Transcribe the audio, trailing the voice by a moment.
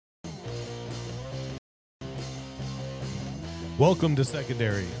Welcome to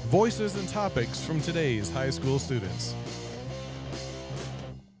Secondary, voices and topics from today's high school students.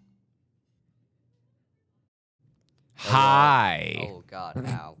 Hi. Oh God,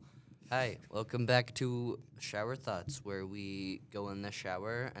 ow. Hi, welcome back to Shower Thoughts, where we go in the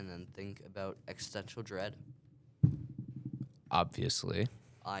shower and then think about existential dread. Obviously.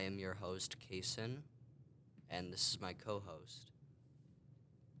 I am your host, Kason, and this is my co-host.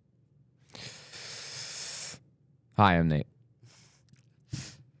 Hi, I'm Nate.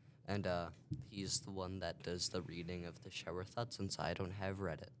 And he's the one that does the reading of the Shower Thoughts since I don't have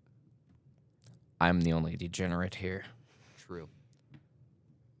Reddit. I'm the only degenerate here. True.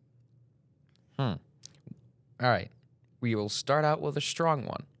 All right. We will start out with a strong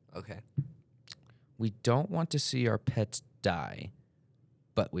one. Okay. We don't want to see our pets die,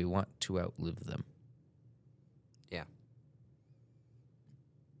 but we want to outlive them. Yeah.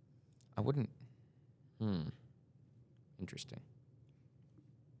 I wouldn't. Interesting.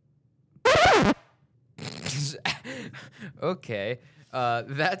 Okay.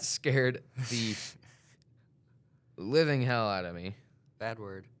 That scared the living hell out of me. Bad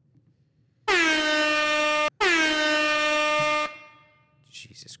word.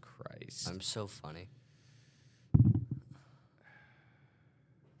 Jesus Christ. I'm so funny.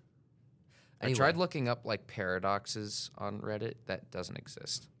 I tried looking up like paradoxes on Reddit. That doesn't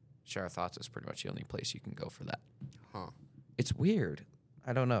exist. Shower Thoughts is pretty much the only place you can go for that. Huh. It's weird.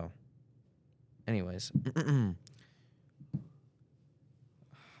 I don't know. Anyways.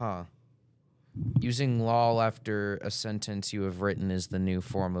 Using lol after a sentence you have written is the new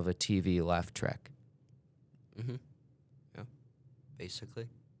form of a TV laugh track. Mm-hmm. Yeah. Basically.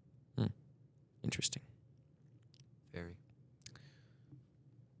 Interesting. Very.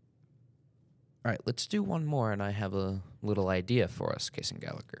 All right, let's do one more, and I have a little idea for us, Kason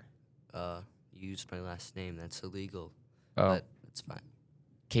Gallagher. You used my last name. That's illegal. Oh. But it's fine.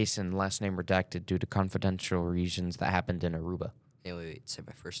 Kason, last name redacted due to confidential reasons that happened in Aruba. Hey, wait. Say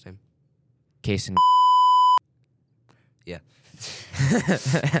my first name. Kason. Yeah.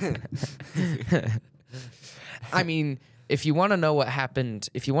 I mean, if you want to know what happened,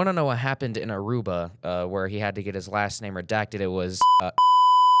 in Aruba, where he had to get his last name redacted, it was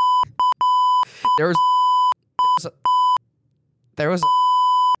there was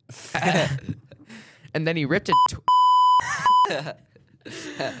and then he ripped it.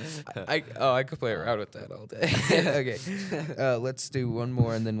 I could play around with that all day. Okay, let's do one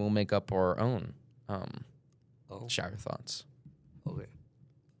more, and then we'll make up our own shower thoughts. Okay.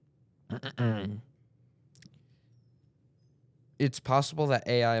 It's possible that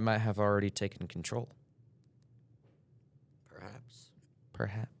AI might have already taken control.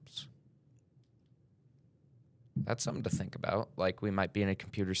 Perhaps. That's something to think about. Like, we might be in a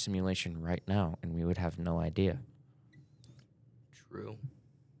computer simulation right now, and we would have no idea. True.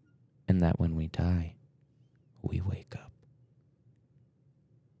 And that when we die, we wake up.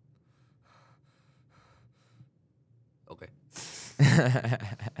 Okay.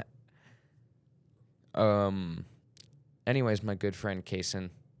 Anyways, my good friend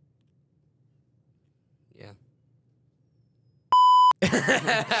Kason. Yeah.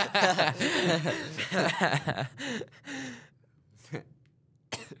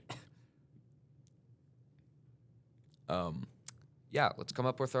 Yeah, let's come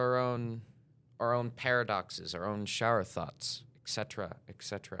up with our own paradoxes, our own shower thoughts, etc.,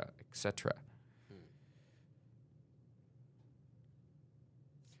 etc., etc.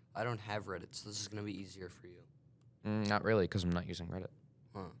 I don't have Reddit, so this is going to be easier for you. Not really, because I'm not using Reddit.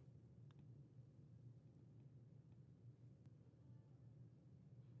 Huh.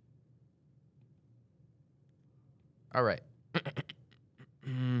 All right.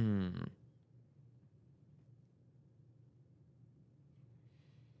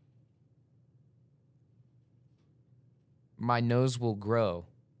 My nose will grow.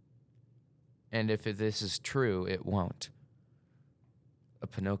 And if this is true, it won't. A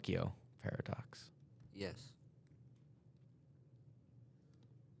Pinocchio paradox. Yes.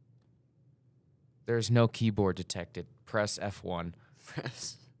 There's no keyboard detected. Press F1.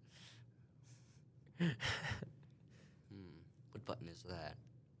 Press. What button is that?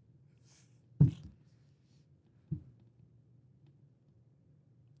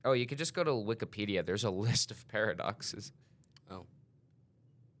 Oh, you could just go to Wikipedia. There's a list of paradoxes. Oh.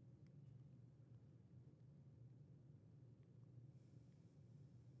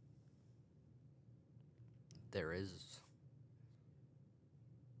 There is.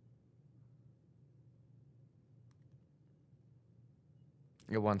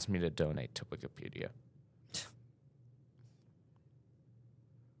 It wants me to donate to Wikipedia.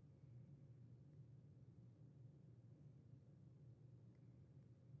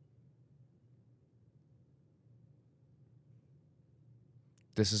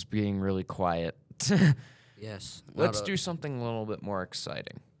 this is being really quiet. Yes. Let's do something a little bit more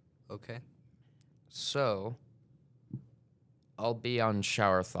exciting. Okay. So, I'll be on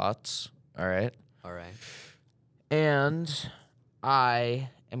shower thoughts, all right? All right. And I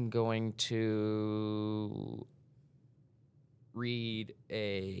am going to read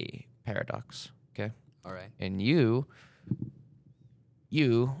a paradox, okay? All right. And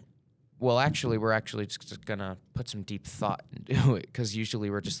well, actually, we're actually just gonna put some deep thought into it, because usually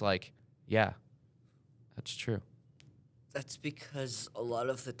we're just like, yeah, that's true. That's because a lot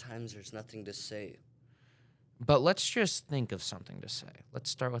of the times there's nothing to say. But let's just think of something to say. Let's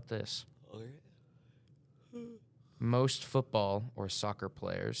start with this. Most football or soccer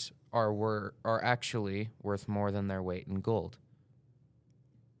players are actually worth more than their weight in gold.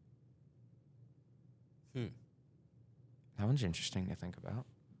 That one's interesting to think about.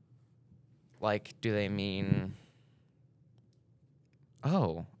 Like, do they mean...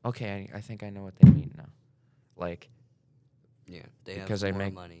 Oh, okay, I think I know what they mean now. Like... Yeah, they Because have I more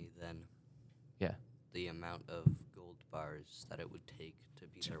make- money than Yeah. the amount of gold bars that it would take to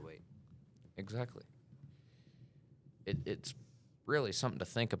be their weight. Exactly. It's really something to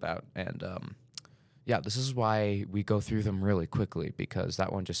think about, and yeah, this is why we go through them really quickly, because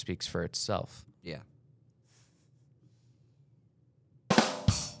that one just speaks for itself. Yeah.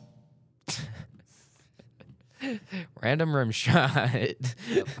 Random rim shot.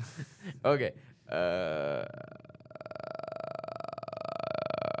 Yep. Okay.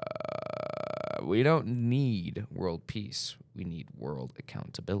 We don't need world peace. We need world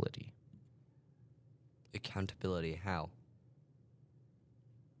accountability. Accountability, how?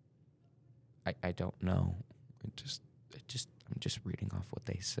 I don't know. I'm just reading off what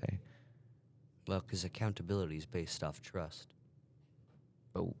they say. Well, because accountability is based off trust.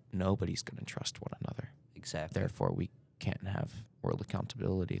 But nobody's going to trust one another. Exactly. Therefore, we can't have world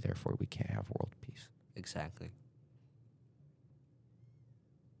accountability. Therefore, we can't have world peace. Exactly.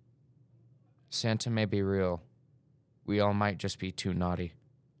 Santa may be real. We all might just be too naughty.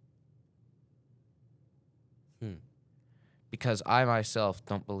 Because I myself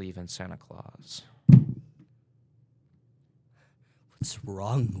don't believe in Santa Claus. What's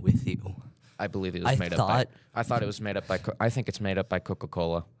wrong with you? I believe it was made up by... I thought it was made up by... I think it's made up by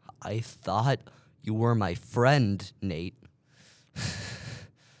Coca-Cola. I thought you were my friend, Nate.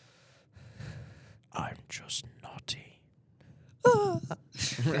 I'm just naughty.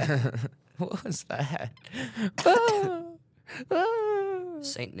 What was that?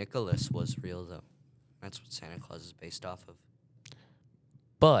 St. Nicholas was real, though. That's what Santa Claus is based off of.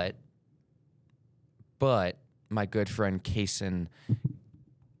 But my good friend Kason...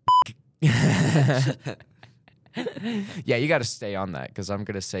 Yeah, you got to stay on that, because I'm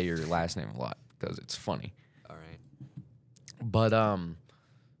going to say your last name a lot, because it's funny. All right. But,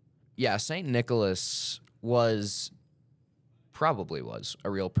 yeah, St. Nicholas probably was a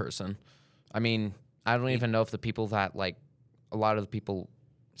real person. I mean, I don't even know if the people that, like, a lot of the people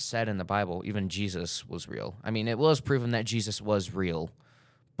said in the Bible, even Jesus was real. I mean, it was proven that Jesus was real,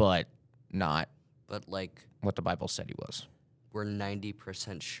 but not But, like, what the Bible said he was. we're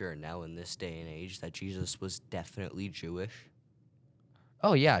 90% sure now in this day and age that Jesus was definitely Jewish.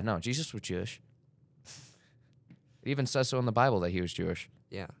 Oh, yeah, no, Jesus was Jewish. It even says so in the Bible that he was Jewish.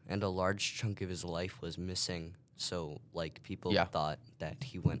 Yeah, and a large chunk of his life was missing. So, like, people Yeah. thought that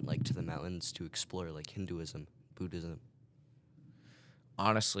he went, like, to the mountains to explore, like, Hinduism, Buddhism.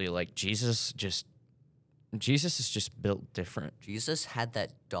 Honestly, like, Jesus is just built different. Jesus had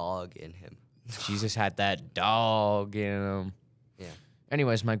that dog in him. Jesus had that dog in him. Yeah,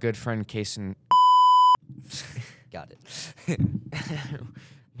 Anyways, my good friend Kason... got it.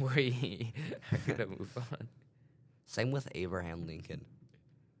 We gotta move on. Same with Abraham Lincoln.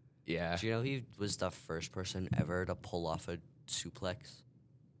 Yeah. Do you know he was the first person ever to pull off a suplex?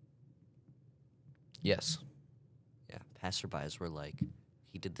 Yes. Yeah, passerbys were like,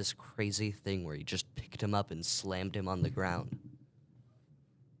 he did this crazy thing where he just picked him up and slammed him on the ground.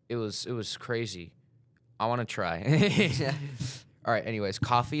 It was crazy. I want to try. All right, anyways,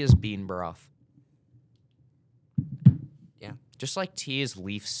 coffee is bean broth. Yeah. Just like tea is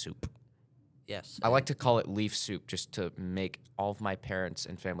leaf soup. Yes. I like to call it leaf soup just to make all of my parents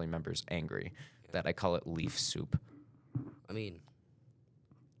and family members angry that I call it leaf soup. I mean,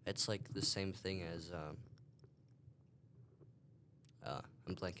 it's like the same thing as,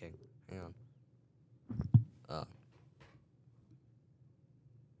 I'm blanking. Hang on.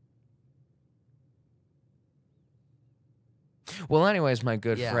 Well, anyways, my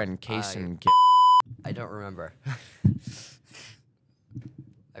good Yeah, friend Kason... I don't remember.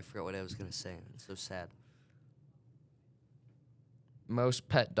 I forgot what I was going to say. It's so sad. Most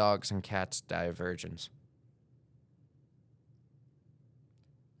pet dogs and cats die of virgins.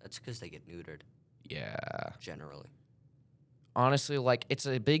 That's because they get neutered, Yeah. generally. Honestly, like, it's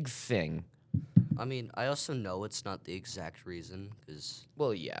a big thing. I mean, I also know it's not the exact reason, because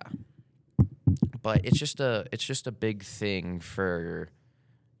Well, yeah. But it's just a big thing for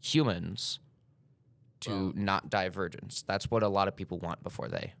humans to Well- not die virgins. That's what a lot of people want before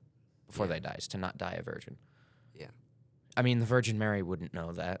they Yeah. die, is to not die a virgin. Yeah. I mean, the Virgin Mary wouldn't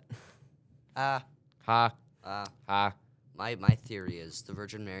know that. Ah, Ha, ah. ha. My theory is the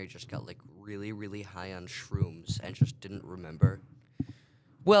Virgin Mary just got like really, really high on shrooms and just didn't remember.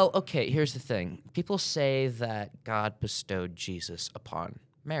 Well, okay, here's the thing. People say that God bestowed Jesus upon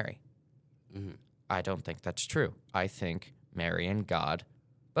Mary. Mhm. I don't think that's true. I think Mary and God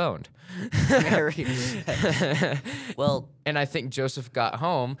boned. Mary. Well, And I think Joseph got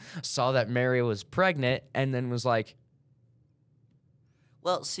home, saw that Mary was pregnant, and then was like,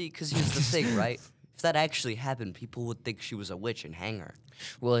 see, because here's the thing, right? If that actually happened, people would think she was a witch and hang her,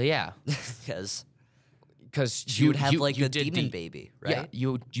 well, yeah, because because she would have like a demon baby, right?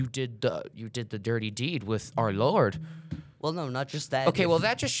 Yeah, you did the dirty deed with our Lord. Well, no, not just that. Okay, if- well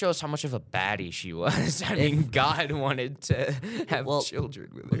that just shows how much of a baddie she was. I mean, God wanted to have Well, children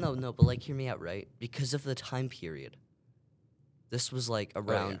with her. Well, no, but like, hear me out, right? Because of the time period. This was like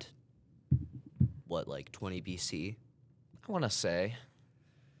around, what, like 20 BC? I want to say.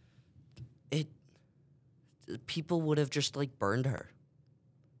 People would have just like burned her.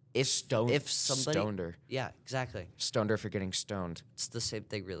 If Stoned, if somebody, stoned her. yeah, exactly. Stoned her for getting stoned. It's the same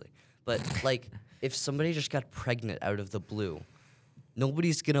thing, really. But like, if somebody just got pregnant out of the blue,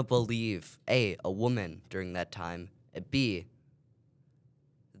 nobody's gonna believe A, a woman during that time, and B,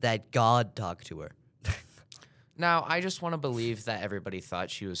 that God talked to her. Now, I just want to believe that everybody thought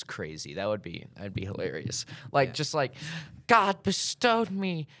she was crazy. That'd be hilarious. Like, Yeah. just like, God bestowed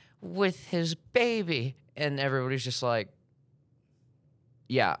me with his baby. And everybody's just like,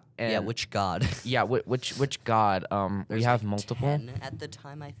 yeah. And Yeah, which God? yeah, which God? We There's, have like, multiple. 10 at the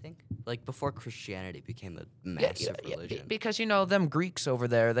time, I think. Like before Christianity became a massive religion. Because you know them Greeks over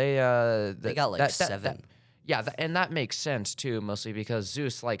there, they got, like, 7. And that makes sense too, mostly because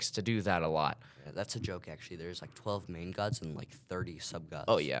Zeus likes to do that a lot. Yeah, that's a joke, actually. There's like 12 main gods and like 30 sub-gods.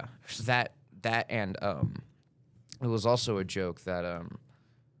 Oh yeah, that and it was also a joke that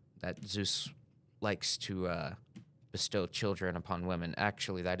that Zeus likes to bestow children upon women.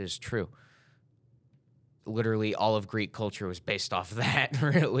 Actually, that is true. Literally, all of Greek culture was based off of that.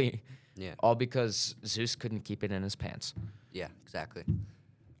 Really, Yeah, all because Zeus couldn't keep it in his pants. yeah, exactly.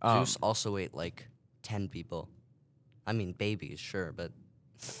 Um, Zeus also ate like 10 people. I mean, babies, sure, but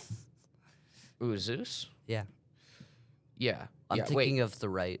Ooh, Zeus? yeah. Yeah. I'm yeah, thinking of the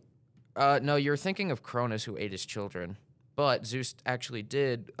right. No, you're thinking of Cronus who ate his children. But Zeus actually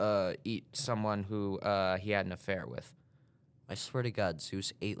did eat someone who he had an affair with. I swear to God,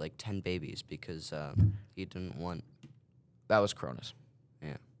 Zeus ate like 10 babies because he didn't want. That was Cronus.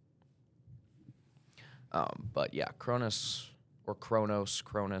 Yeah. But yeah, Cronus or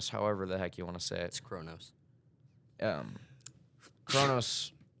Cronus, however the heck you want to say it. It's Kronos.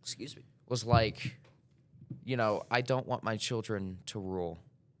 Cronus Excuse me. was like, you know, I don't want my children to rule.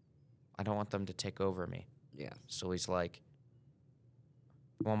 I don't want them to take over me. Yeah. So he's like,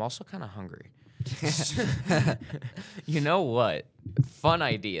 well, I'm also kind of hungry. You know what? Fun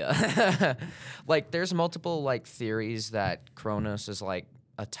idea. Like, there's multiple like theories that Cronus is like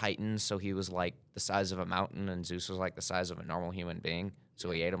a titan, so he was like the size of a mountain, and Zeus was like the size of a normal human being, so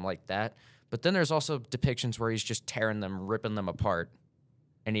he ate him like that. But then there's also depictions where he's just tearing them, ripping them apart,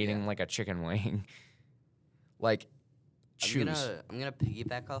 and eating Yeah. like a chicken wing. Like, choose. I'm gonna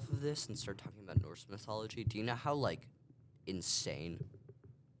piggyback off of this and start talking about Norse mythology. Do you know how like insane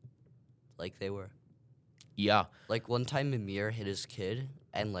like they were? Yeah. Like one time Mimir hit his kid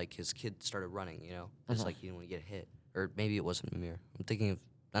and like his kid started running, you know? Because Uh-huh. like he didn't want to get hit. Or maybe it wasn't Mimir. I'm thinking of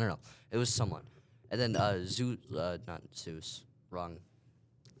I don't know. It was someone. And then Zeus not Zeus. Wrong.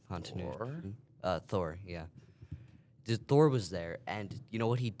 Continuity. Thor? Thor, yeah. Thor was there and you know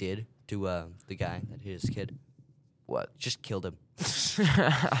what he did to the guy that hit his kid? What? Just killed him.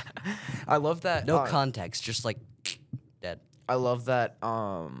 I love that. No context, just like dead. I love that.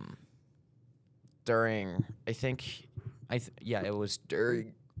 During, I think, yeah, it was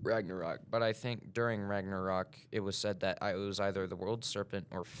during Ragnarok, but I think during Ragnarok, it was said that it was either the world serpent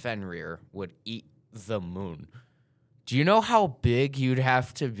or Fenrir would eat the moon. Do you know how big you'd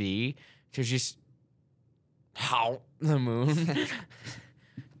have to be to just how the moon?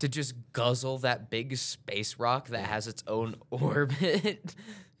 To just guzzle that big space rock that has its own orbit.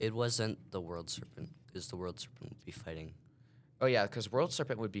 It wasn't the world serpent, because the world serpent would be fighting Oh yeah, because World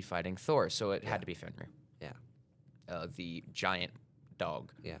Serpent would be fighting Thor, so it had to be Fenrir. Yeah. The giant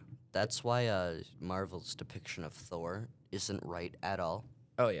dog. Yeah. That's why Marvel's depiction of Thor isn't right at all.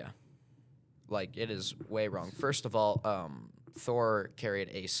 Oh yeah, like it is way wrong. First of all, Thor carried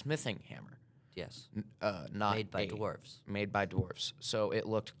a smithing hammer, Yes. not Made by a- dwarves. Made by dwarves, so it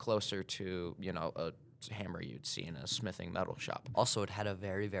looked closer to a hammer you'd see in a smithing metal shop. Also, it had a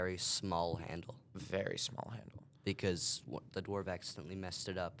very, very small handle Very small handle. because the dwarf accidentally messed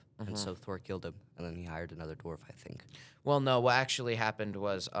it up, and so Thor killed him, and then he hired another dwarf, I think. Well, no, what actually happened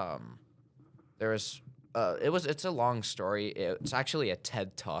was there was it's a long story. It's actually a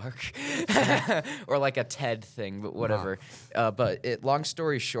TED talk or like a TED thing, but whatever. Long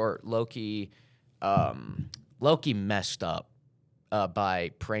story short, Loki messed up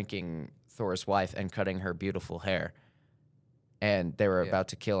by pranking Thor's wife and cutting her beautiful hair. And they were about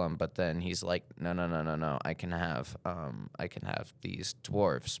to kill him, but then he's like, no, I can have these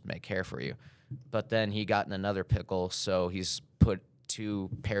dwarves make hair for you. But then he got in another pickle, so he's put 2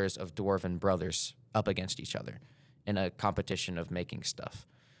 pairs of dwarven brothers up against each other in a competition of making stuff.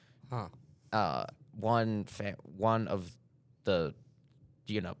 Huh. One of the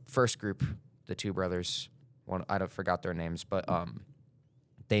first group, the 2 brothers, forgot their names, but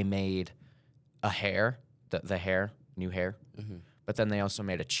they made a hair, the hair, new hair. Mm-hmm. But then they also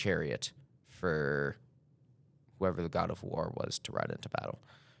made a chariot for whoever the god of war was to ride into battle.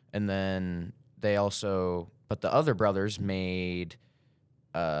 And then but the other brothers made,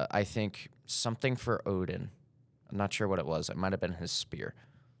 I think, something for Odin. I'm not sure what it was. It might have been his spear.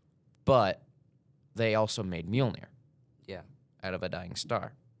 But they also made Mjolnir Yeah. out of a dying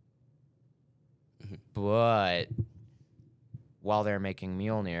star. Mhm. But while they're making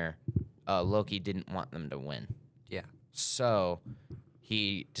Mjolnir, Loki didn't want them to win. Yeah. So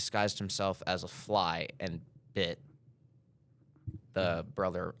he disguised himself as a fly and bit the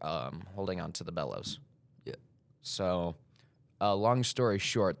brother holding onto the bellows. Yeah. So, long story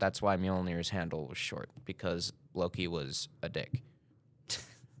short, that's why Mjolnir's handle was short, because Loki was a dick.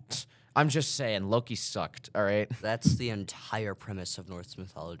 I'm just saying, Loki sucked, all right? That's the entire premise of Norse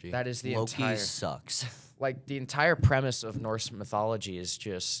mythology. That is the Loki entire- sucks. Like, the entire premise of Norse mythology is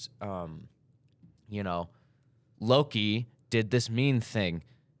just, Loki did this mean thing,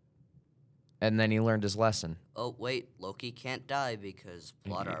 and then he learned his lesson. Oh, wait, Loki can't die because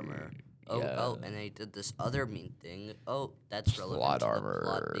plot armor. Oh, and they did this other mean thing. Oh, that's relevant Plot to armor. the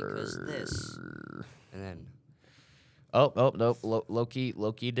plot because this. And then, Nope.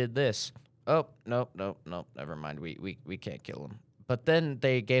 Loki did this. Oh, nope. Never mind. We can't kill him. But then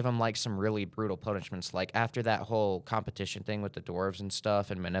they gave him like some really brutal punishments. Like after that whole competition thing with the dwarves and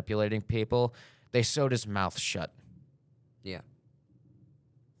stuff and manipulating people, they sewed his mouth shut. yeah.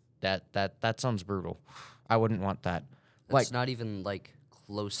 That sounds brutal. I wouldn't want that. That's not even, like,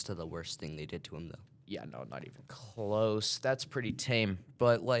 close to the worst thing they did to him, though. Yeah, no, not even close. That's pretty tame.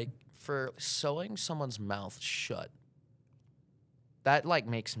 But like for sewing someone's mouth shut, that like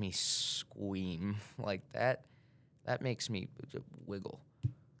makes me squeam. Like that makes me wiggle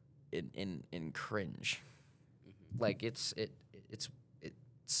in cringe. Like it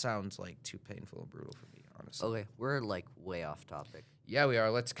sounds like too painful and brutal for me, honestly. Okay, we're, like, way off topic. Yeah, we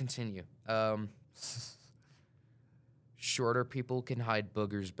are. Let's continue. Shorter people can hide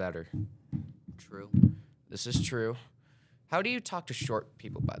boogers better. True. This is true. How do you talk to short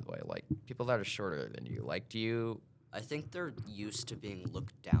people, by the way? Like, people that are shorter than you. Like, do you... I think they're used to being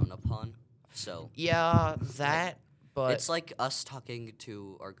looked down upon, so... Yeah, that, but... It's like us talking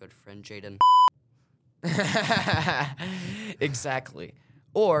to our good friend Jaden. Exactly.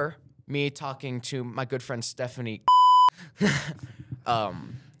 Or me talking to my good friend Stephanie.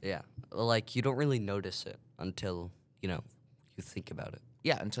 Yeah. Like, you don't really notice it until, you think about it.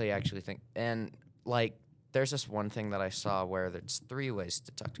 Yeah, until you actually think. And, like, there's this one thing that I saw where there's 3 ways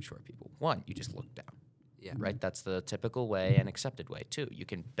to talk to short people. 1, you just look down. Yeah. Right? That's the typical way and accepted way. 2, you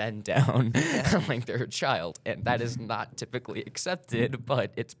can bend down like they're a child. And that is not typically accepted,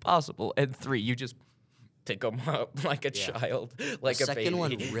 but it's possible. And 3, you just pick them up like a child, like The a baby. second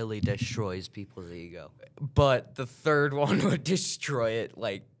one really destroys people's ego. But the third one would destroy it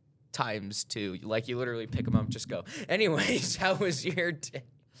like times 2. Like you literally pick them up, just go. Anyways, how was your day?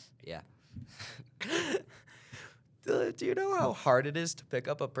 Yeah. Do you know how hard it is to pick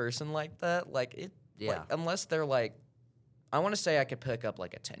up a person like that? Like it. Yeah. Like, unless they're like, I want to say I could pick up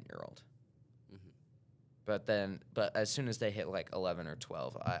like a 10-year-old. Mhm. But as soon as they hit like 11 or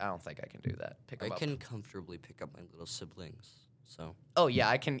 12, I don't think I can do that. Pick I them up. can comfortably pick up my little siblings, so... Oh yeah,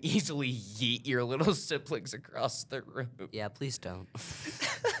 I can easily yeet your little siblings across the room. Yeah, please don't.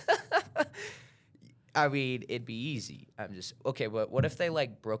 I mean, it'd be easy. I'm just okay. But what if they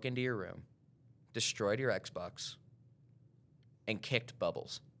like broke into your room, destroyed your Xbox, and kicked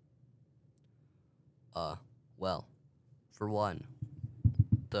Bubbles? Well, for one,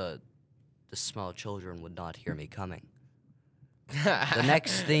 the small children would not hear me coming. The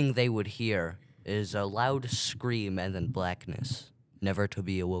next thing they would hear is a loud scream and then blackness, never to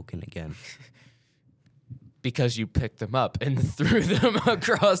be awoken again. Because you picked them up and threw them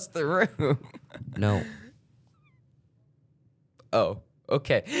across the room. No. Oh,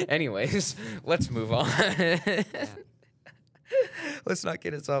 okay. Anyways, let's move on. Let's not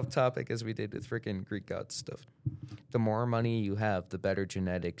get us off topic as we did with freaking Greek god stuff. The more money you have, the better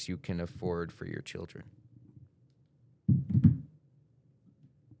genetics you can afford for your children.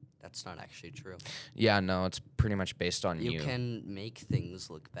 That's not actually true. Yeah, no, it's pretty much based on you. You can make things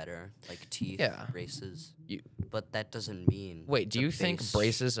look better, like teeth, Yeah. braces. You- But that doesn't mean. Wait, do the you think base-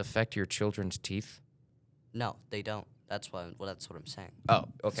 braces affect your children's teeth? No, they don't. That's what I'm saying. Oh,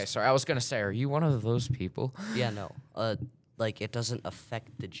 okay. Sorry, I was gonna say, are you one of those people? Yeah, no. Like it doesn't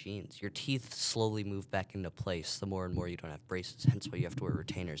affect the genes. Your teeth slowly move back into place the more and more you don't have braces. Hence why you have to wear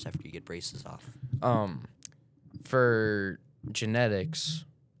retainers after you get braces off. For genetics,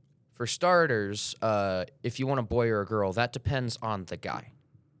 for starters, if you want a boy or a girl, that depends on the guy,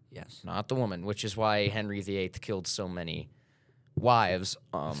 Yes. not the woman, which is why Henry VIII killed so many wives,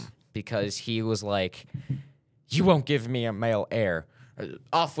 because he was like, you won't give me a male heir.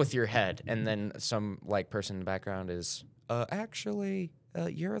 Off with your head. And then some like person in the background is, actually,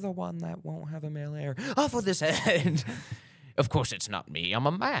 you're the one that won't have a male heir. Off with his head. Of course it's not me. I'm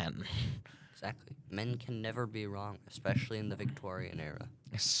a man. Exactly. Men can never be wrong, especially in the Victorian era.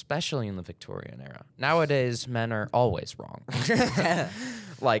 Especially in the Victorian era. Nowadays, men are always wrong.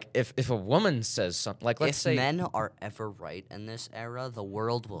 Like, if a woman says something, like, let's If say... men are ever right in this era, the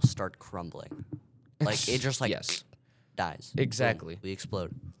world will start crumbling. Like it just like Yes. dies. Exactly. Boom, we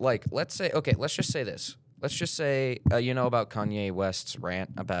explode. Like, let's say... Okay, let's just say this. Let's just say, you know about Kanye West's rant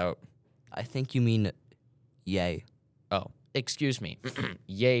about... I think you mean yay. Oh, excuse me.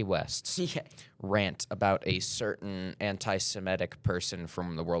 Ye West's Yeah. rant about a certain anti-Semitic person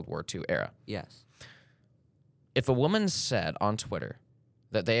from the World War II era. Yes. If a woman said on Twitter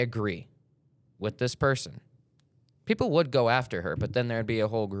that they agree with this person, people would go after her, but then there'd be a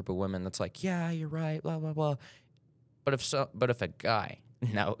whole group of women that's like, yeah, you're right, blah, blah, blah. But if a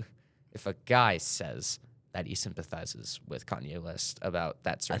guy says that he sympathizes with Kanye West about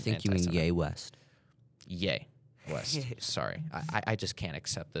that certain I think you mean anti-Semitic- yay West. Yay. West. Sorry. I just can't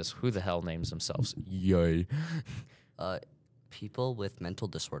accept this. Who the hell names themselves Yay? People with mental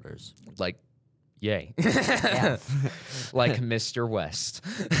disorders. Like, yay. Yeah. Like Mr. West.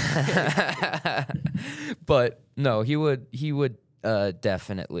 But no, he would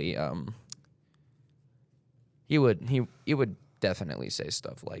definitely he would definitely say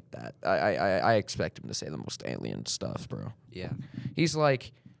stuff like that. I expect him to say the most alien stuff, bro. Yeah. He's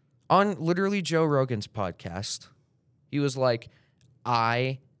like, on literally Joe Rogan's podcast, he was like,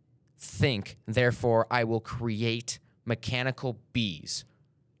 I think, therefore I will create mechanical bees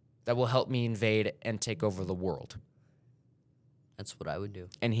that will help me invade and take over the world. That's what I would do.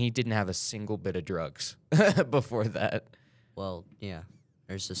 And he didn't have a single bit of drugs before that. Well, yeah.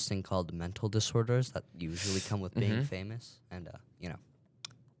 There's this thing called mental disorders that usually come with being famous, and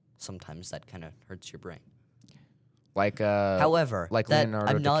sometimes that kind of hurts your brain. Like However, like that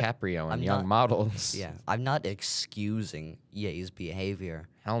Leonardo I'm not- DiCaprio and I'm Young not- Models. Yeah, I'm not excusing Ye's behavior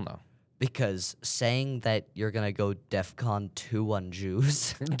Hell no. because saying that you're gonna go DEFCON 2 on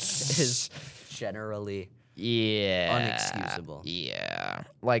Jews is generally Yeah. Unexcusable. Yeah.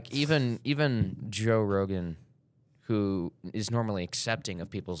 Like even Joe Rogan, who is normally accepting of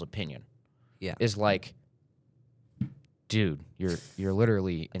people's opinion, Yeah. is like, dude, you're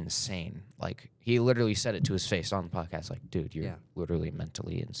literally insane. Like he literally said it to his face on the podcast, like, dude, you're Yeah. literally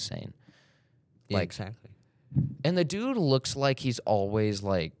mentally insane. Yeah, like- exactly. And the dude looks like he's always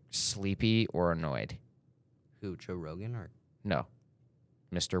like sleepy or annoyed. Who, Joe Rogan or? No.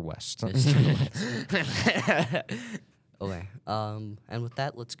 Mr. West. Mr. Okay. And with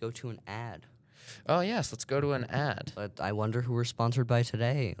that, let's go to an ad. Oh yes, let's go to an ad. But I wonder who we're sponsored by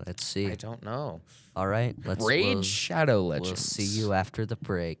today. Let's see. I don't know. All right. Raid we'll, Shadow we'll Legends. see you after the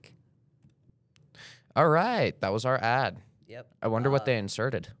break. All right, that was our ad. Yep. I wonder what they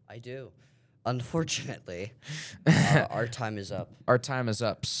inserted. I do. Unfortunately, our time is up. Our time is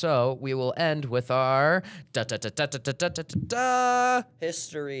up, so we will end with our da da da da da da da da da da.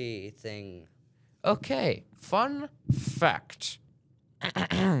 History thing. Okay, fun fact.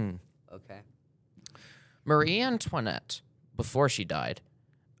 Okay. Marie Antoinette, before she died,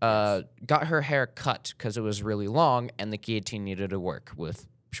 got her hair cut because it was really long, and the guillotine needed to work with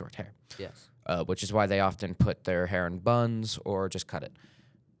short hair. Yes. Which is why they often put their hair in buns or just cut it.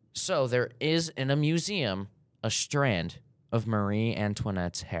 So there is in a museum a strand of Marie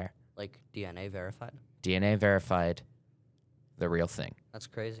Antoinette's hair. Like DNA verified? DNA verified, the real thing. That's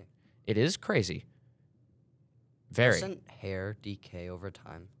crazy. It is crazy. Very. Doesn't hair decay over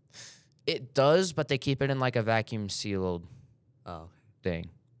time? It does, but they keep it in like a vacuum sealed Oh, okay. thing.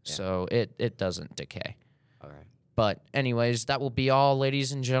 Yeah. So it doesn't decay. All right. But anyways, that will be all,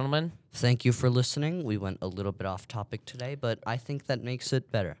 ladies and gentlemen. Thank you for listening. We went a little bit off topic today, but I think that makes it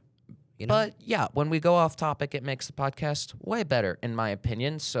better. You know? But yeah, when we go off topic, it makes the podcast way better, in my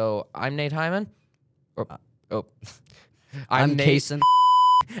opinion. So I'm Nate Hyman. I'm Nate, Kason,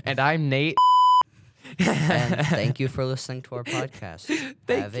 and I'm Nate. and thank you for listening to our podcast.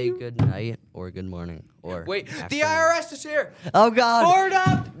 Have a good night or good morning or Wait, the afternoon. IRS is here. Oh God! Board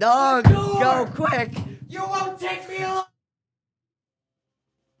up. No, go quick! You won't take me along.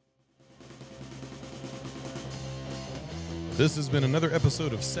 This has been another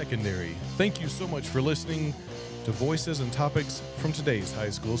episode of Secondary. Thank you so much for listening to Voices and Topics from today's high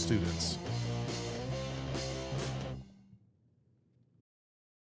school students.